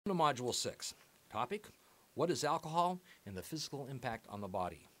To Module 6. Topic: What is alcohol and the physical impact on the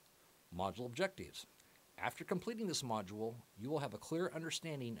body? Module objectives. After completing this module, you will have a clear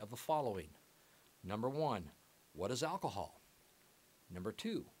understanding of the following. Number 1, what is alcohol? Number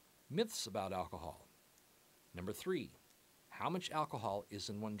 2, myths about alcohol. Number 3, how much alcohol is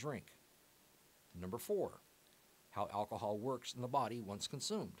in one drink? Number 4, how alcohol works in the body once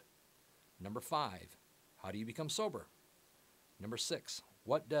consumed. Number 5, how do you become sober? Number 6,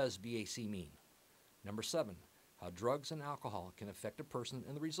 what does BAC mean? Number 7, how drugs and alcohol can affect a person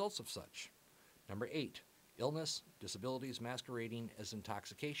and the results of such. Number 8, illness, disabilities masquerading as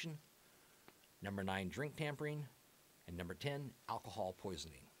intoxication. Number 9, drink tampering. And number 10, alcohol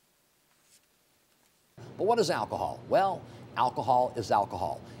poisoning. But what is alcohol? Well, alcohol is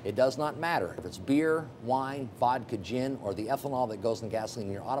alcohol. It does not matter if it's beer, wine, vodka, gin, or the ethanol that goes in gasoline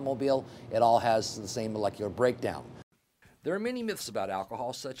in your automobile. It all has the same molecular breakdown. There are many myths about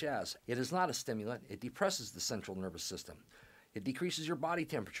alcohol, such as it is not a stimulant, it depresses the central nervous system. It decreases your body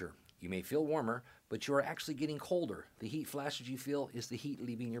temperature. You may feel warmer, but you are actually getting colder. The heat flashes you feel is the heat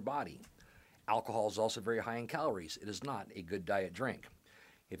leaving your body. Alcohol is also very high in calories. It is not a good diet drink.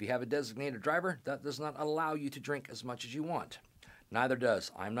 If you have a designated driver, that does not allow you to drink as much as you want. Neither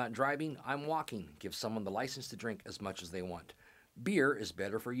does I'm not driving, I'm walking give someone the license to drink as much as they want. Beer is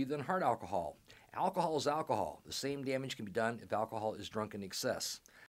better for you than hard alcohol. Alcohol is alcohol. The same damage can be done if alcohol is drunk in excess.